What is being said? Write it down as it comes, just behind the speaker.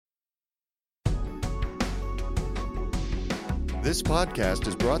This podcast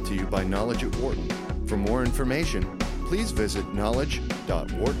is brought to you by Knowledge at Wharton. For more information, please visit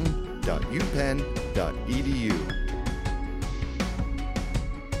knowledge.wharton.upenn.edu.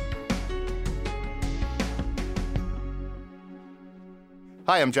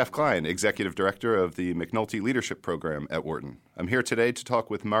 Hi, I'm Jeff Klein, Executive Director of the McNulty Leadership Program at Wharton. I'm here today to talk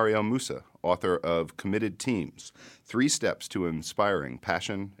with Mario Musa, author of Committed Teams, 3 Steps to Inspiring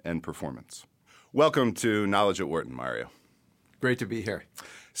Passion and Performance. Welcome to Knowledge at Wharton, Mario. Great to be here.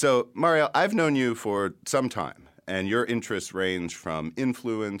 So, Mario, I've known you for some time, and your interests range from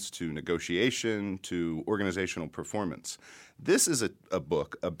influence to negotiation to organizational performance. This is a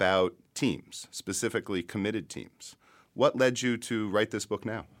book about teams, specifically committed teams. What led you to write this book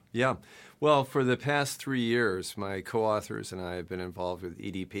now? Yeah. Well, for the past 3 years, my co-authors and I have been involved with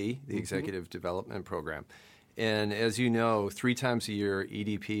EDP, the Executive Development Program. And as you know, 3 times a year,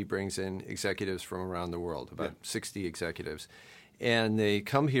 EDP brings in executives from around the world, about 60 executives. And they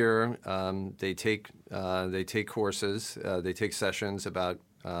come here, they take courses, they take sessions about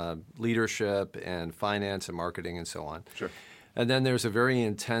leadership and finance and marketing and so on. Sure. And then there's a very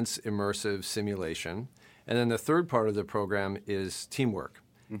intense, immersive simulation. And then the third part of the program is teamwork.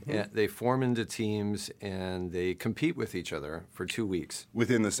 And they form into teams and they compete with each other for 2 weeks.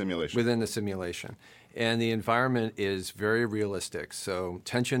 Within the simulation? Within the simulation. And the environment is very realistic. So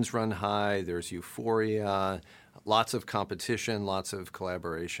tensions run high, there's euphoria, lots of competition, lots of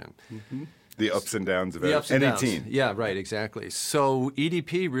collaboration. The ups and downs of The any team. Yeah, right, exactly. So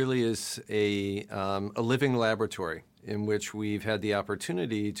EDP really is a living laboratory in which we've had the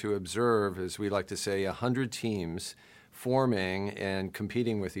opportunity to observe, as we like to say, 100 teams forming and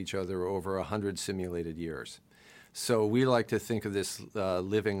competing with each other over 100 simulated years. So we like to think of this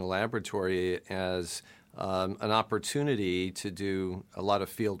living laboratory as an opportunity to do a lot of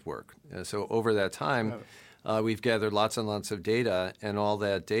field work. So over that time, we've gathered lots and lots of data, and all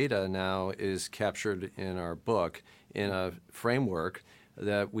that data now is captured in our book in a framework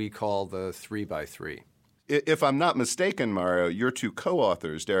that we call the 3x3. If I'm not mistaken, Mario, your 2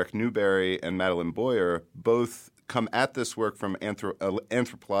 co-authors, Derek Newberry and Madeline Boyer, both come at this work from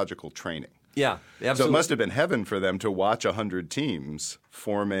anthropological training. Yeah, absolutely. So it must have been heaven for them to watch 100 teams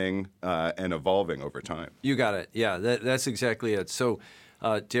forming and evolving over time. You got it. Yeah, that's exactly it. So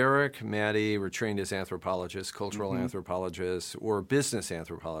Derek, Maddie were trained as anthropologists, cultural anthropologists, or business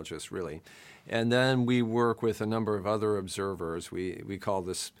anthropologists, really. And then we work with a number of other observers. We call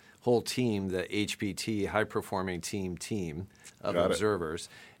this whole team the HPT, High Performing Team of observers.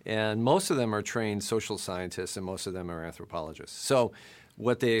 And most of them are trained social scientists, and most of them are anthropologists. So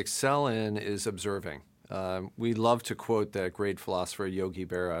what they excel in is observing. We love to quote that great philosopher Yogi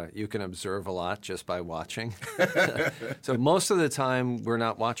Berra, you can observe a lot just by watching. So most of the time we're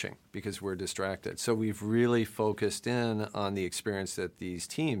not watching because we're distracted. So we've really focused in on the experience that these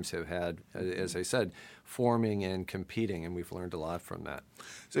teams have had, as I said, forming and competing, and we've learned a lot from that.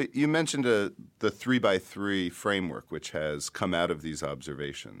 So you mentioned the 3x3 framework, which has come out of these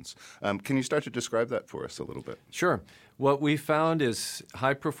observations. Can you start to describe that for us a little bit? Sure. What we found is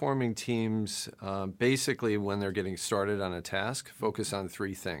high-performing teams, basically when they're getting started on a task, focus on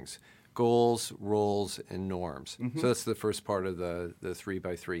 3 things: goals, roles, and norms. So that's the first part of the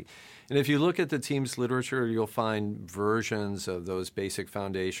 3x3. And if you look at the team's literature, you'll find versions of those basic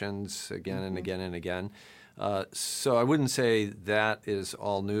foundations again and again and again. So I wouldn't say that is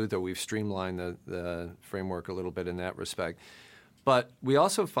all new, though we've streamlined the framework a little bit in that respect. But we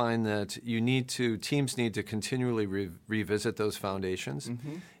also find that teams need to continually revisit those foundations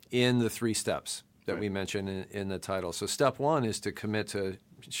in the 3 steps that we mentioned in the title. So step 1 is to commit to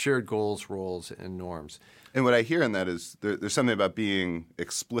shared goals, roles, and norms. And what I hear in that is there's something about being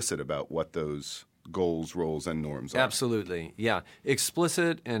explicit about what those goals, roles, and norms are. Absolutely, yeah.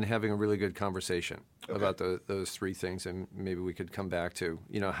 Explicit and having a really good conversation about those 3 things, and maybe we could come back to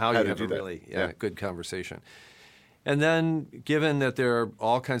how you have a really good conversation. And then, given that there are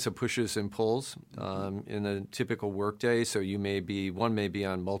all kinds of pushes and pulls in a typical workday, so one may be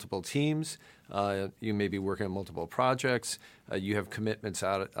on multiple teams, you may be working on multiple projects, you have commitments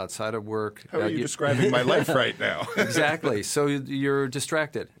outside of work. How are you describing my life right now? Exactly. So you're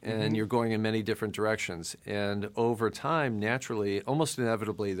distracted, and you're going in many different directions. And over time, naturally, almost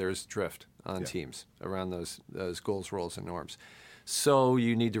inevitably, there's drift on teams around those goals, roles, and norms. So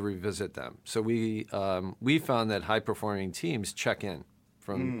you need to revisit them. So we found that high-performing teams check in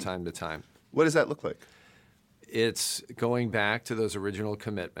from time to time. What does that look like? it's going back to those original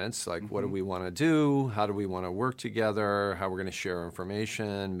commitments, like what do we want to do, how do we want to work together, how we're going to share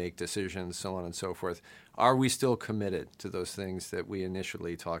information, make decisions, so on and so forth. Are we still committed to those things that we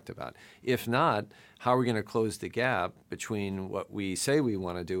initially talked about? If not, how are we going to close the gap between what we say we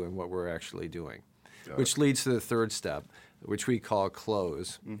want to do and what we're actually doing? Which leads to the third step, which we call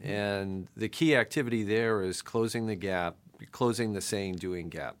close. And the key activity there is closing the gap, closing the saying, doing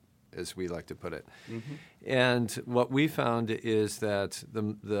gap, as we like to put it. And what we found is that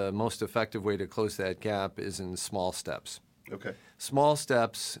the most effective way to close that gap is in small steps. Okay. Small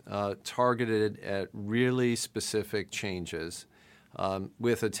steps targeted at really specific changes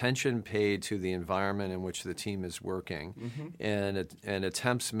with attention paid to the environment in which the team is working and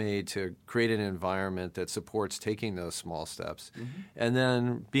attempts made to create an environment that supports taking those small steps and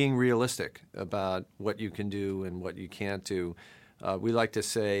then being realistic about what you can do and what you can't do. We like to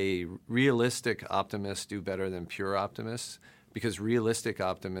say realistic optimists do better than pure optimists, because realistic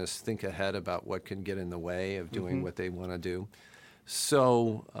optimists think ahead about what can get in the way of doing what they want to do.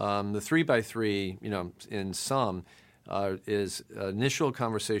 So the 3x3, in sum, is initial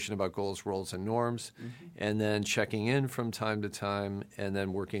conversation about goals, roles, and norms, and then checking in from time to time, and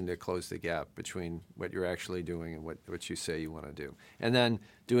then working to close the gap between what you're actually doing and what you say you want to do. And then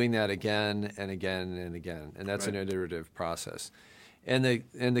doing that again and again and again, and that's an iterative process. And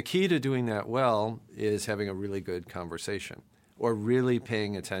the key to doing that well is having a really good conversation or really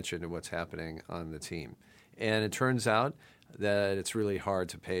paying attention to what's happening on the team. And it turns out that it's really hard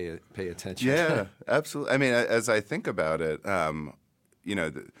to pay attention. Yeah, absolutely. I mean, as I think about it,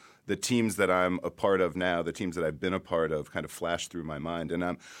 the teams that I'm a part of now, the teams that I've been a part of, kind of flash through my mind,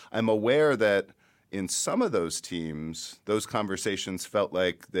 and I'm aware that in some of those teams, those conversations felt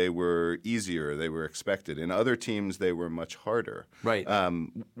like they were easier, they were expected. In other teams, they were much harder. Right.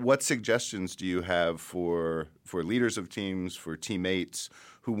 What suggestions do you have for leaders of teams, for teammates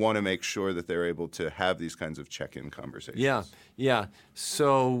who want to make sure that they're able to have these kinds of check-in conversations? Yeah.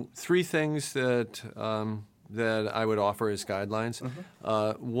 So 3 things that I would offer as guidelines.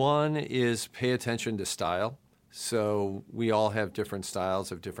 One is pay attention to style. So we all have different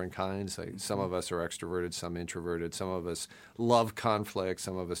styles of different kinds. Like some of us are extroverted, some introverted. Some of us love conflict,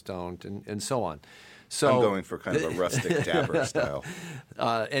 some of us don't, and so on. So I'm going for kind of a rustic dapper style.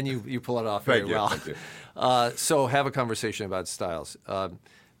 And you pull it off very well. Thank you. So have a conversation about styles.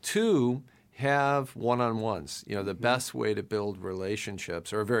 2, have one-on-ones. The best way to build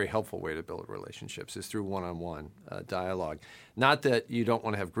relationships, or a very helpful way to build relationships, is through one-on-one dialogue. Not that you don't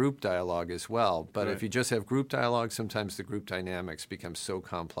want to have group dialogue as well, but if you just have group dialogue, sometimes the group dynamics become so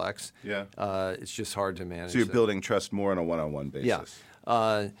complex. It's just hard to manage. So you're building trust more on a one-on-one basis.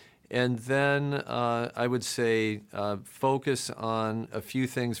 Yeah. And then I would say focus on a few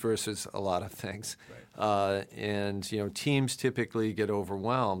things versus a lot of things. And teams typically get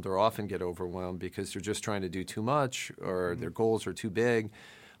overwhelmed, or often get overwhelmed, because they're just trying to do too much, or their goals are too big.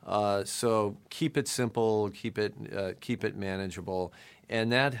 So keep it simple, keep it manageable, and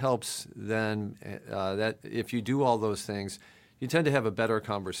that helps. Then that if you do all those things, you tend to have a better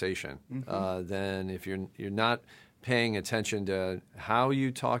conversation than if you're not paying attention to how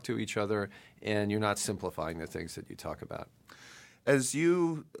you talk to each other, and you're not simplifying the things that you talk about. As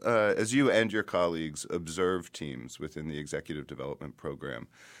you and your colleagues observe teams within the executive development program,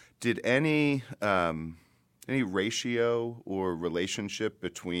 did any ratio or relationship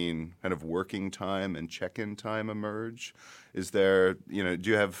between kind of working time and check-in time emerge? Is there, do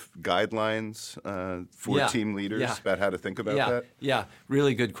you have guidelines for team leaders about how to think about that? Yeah,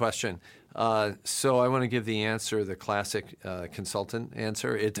 really good question. So I want to give the classic consultant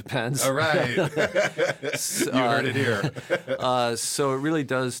answer. It depends. All right. You heard it here. So it really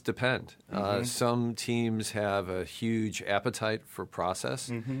does depend. Some teams have a huge appetite for process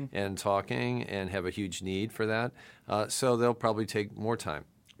and talking, and have a huge need for that. So they'll probably take more time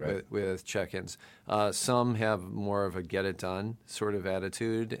with check-ins. Some have more of a get-it-done sort of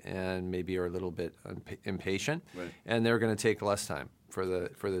attitude, and maybe are a little bit impatient, and they're going to take less time for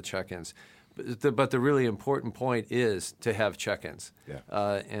the check-ins. But the really important point is to have check-ins,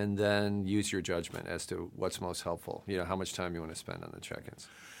 and then use your judgment as to what's most helpful. How much time you want to spend on the check-ins.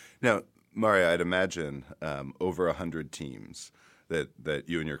 Now, Mario, I'd imagine over 100 teams that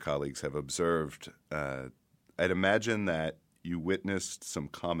you and your colleagues have observed. I'd imagine that you witnessed some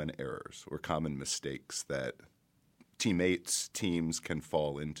common errors or common mistakes that teams can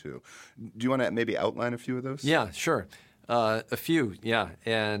fall into. Do you want to maybe outline a few of those? Yeah, sure. A few,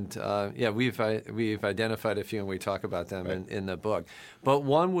 and we've identified a few, and we talk about them in the book. But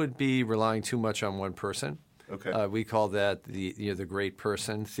one would be relying too much on one person. Okay. We call that the great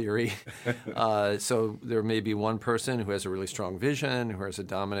person theory. So there may be one person who has a really strong vision, who has a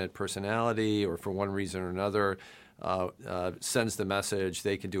dominant personality, or for one reason or another sends the message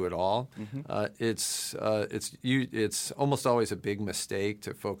they can do it all. It's almost always a big mistake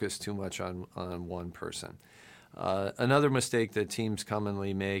to focus too much on one person. Another mistake that teams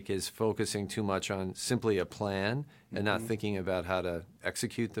commonly make is focusing too much on simply a plan and not thinking about how to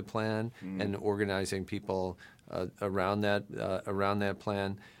execute the plan and organizing people around that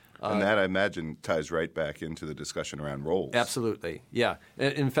plan. And that, I imagine, ties right back into the discussion around roles. Absolutely, yeah.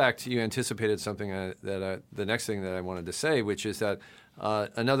 In fact, you anticipated something the next thing that I wanted to say, which is that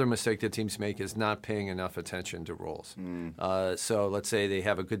another mistake that teams make is not paying enough attention to roles. So let's say they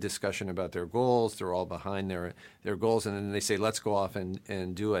have a good discussion about their goals, they're all behind their goals, and then they say, let's go off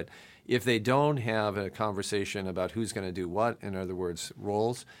and do it. If they don't have a conversation about who's going to do what, in other words,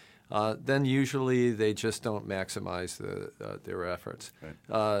 roles, then usually they just don't maximize their efforts.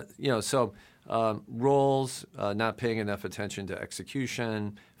 Right. Roles, not paying enough attention to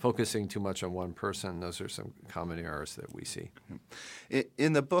execution, focusing too much on one person, those are some common errors that we see.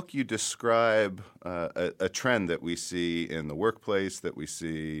 In the book, you describe a trend that we see in the workplace, that we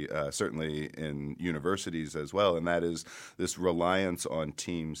see certainly in universities as well, and that is this reliance on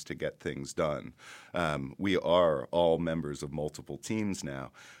teams to get things done. We are all members of multiple teams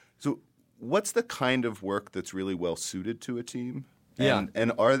now. So what's the kind of work that's really well suited to a team? Yeah.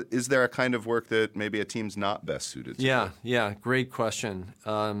 And is there a kind of work that maybe a team's not best suited to? Yeah, great question.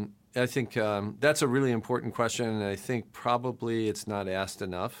 I think that's a really important question, and I think probably it's not asked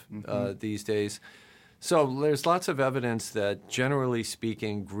enough these days. So there's lots of evidence that, generally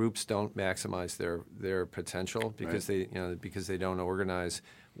speaking, groups don't maximize their potential because they don't organize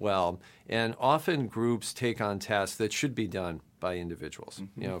well, and often groups take on tasks that should be done by individuals.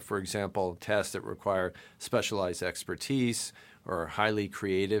 For example, tasks that require specialized expertise or highly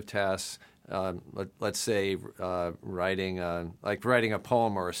creative tasks. Let's say writing a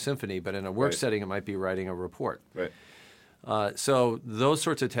poem or a symphony, but in a work setting, it might be writing a report. Right. So those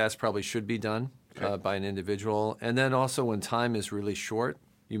sorts of tasks probably should be done by an individual. And then also when time is really short,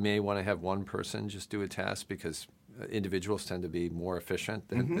 you may want to have one person just do a task because individuals tend to be more efficient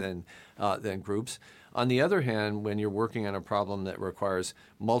than groups. On the other hand, when you're working on a problem that requires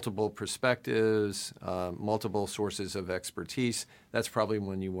multiple perspectives, multiple sources of expertise, that's probably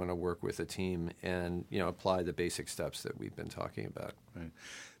when you want to work with a team and apply the basic steps that we've been talking about. Right.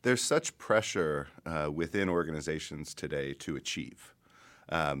 There's such pressure within organizations today to achieve.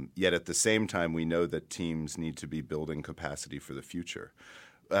 Yet at the same time, we know that teams need to be building capacity for the future.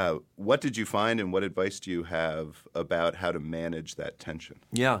 What did you find, and what advice do you have about how to manage that tension?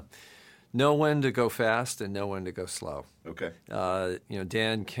 Yeah. Know when to go fast and know when to go slow. Okay.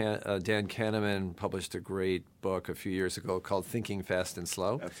 Dan Kahneman published a great book a few years ago called Thinking Fast and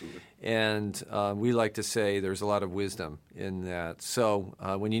Slow. Absolutely. And we like to say there's a lot of wisdom in that. So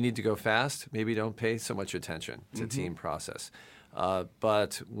when you need to go fast, maybe don't pay so much attention to team process.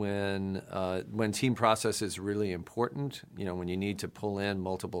 But when team process is really important, when you need to pull in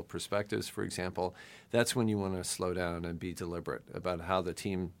multiple perspectives, for example, that's when you want to slow down and be deliberate about how the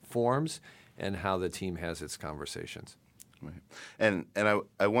team forms and how the team has its conversations. Right. And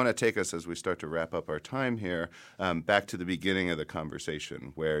I want to take us, as we start to wrap up our time here, back to the beginning of the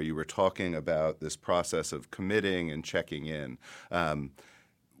conversation where you were talking about this process of committing and checking in.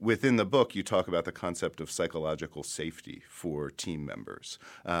 Within the book, you talk about the concept of psychological safety for team members.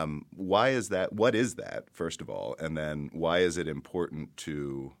 Why is that? What is that, first of all? And then why is it important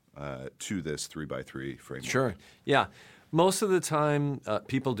to this 3x3 framework? Sure. Yeah. Most of the time,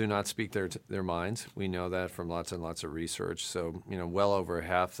 people do not speak their minds. We know that from lots and lots of research. So, well over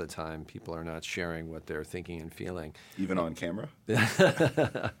half the time, people are not sharing what they're thinking and feeling. Even on camera?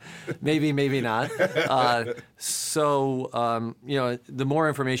 Maybe not. The more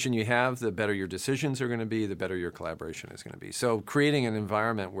information you have, the better your decisions are going to be, the better your collaboration is going to be. So creating an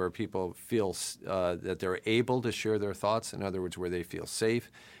environment where people feel that they're able to share their thoughts, in other words, where they feel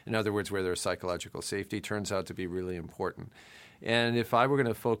safe, in other words, where there's psychological safety, turns out to be really important. And if I were going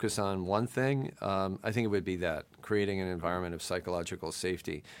to focus on one thing, I think it would be that, creating an environment of psychological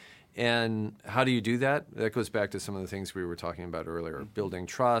safety. And how do you do that? That goes back to some of the things we were talking about earlier, building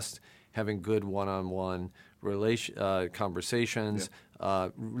trust, having good one-on-one conversations,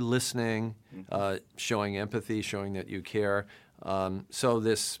 listening, showing empathy, showing that you care. So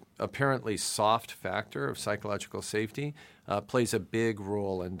this apparently soft factor of psychological safety plays a big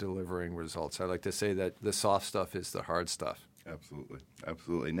role in delivering results. I like to say that the soft stuff is the hard stuff. Absolutely.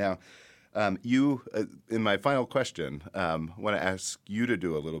 Absolutely. Now, In my final question, want to ask you to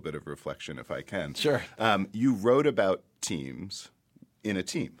do a little bit of reflection, if I can. Sure. You wrote about teams in a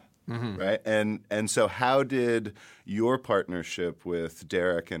team, right? And so, how did your partnership with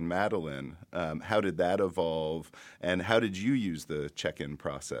Derek and Madeline? How did that evolve, and how did you use the check-in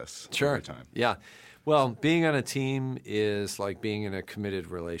process over time? Yeah. Well, being on a team is like being in a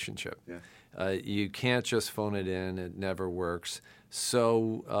committed relationship. Yeah. You can't just phone it in; it never works.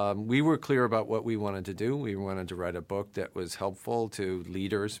 So we were clear about what we wanted to do. We wanted to write a book that was helpful to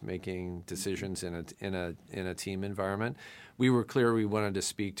leaders making decisions in a team environment. We were clear we wanted to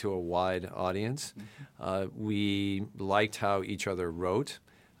speak to a wide audience. We liked how each other wrote.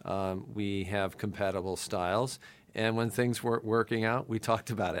 We have compatible styles. And when things weren't working out, we talked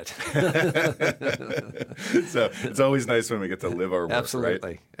about it. So it's always nice when we get to live our work,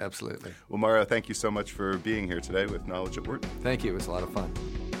 Absolutely. right? Absolutely. Well, Mario, thank you so much for being here today with Knowledge at Wharton. Thank you. It was a lot of fun.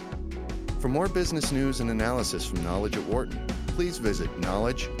 For more business news and analysis from Knowledge at Wharton, please visit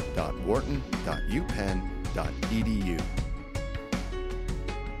knowledge.wharton.upenn.edu.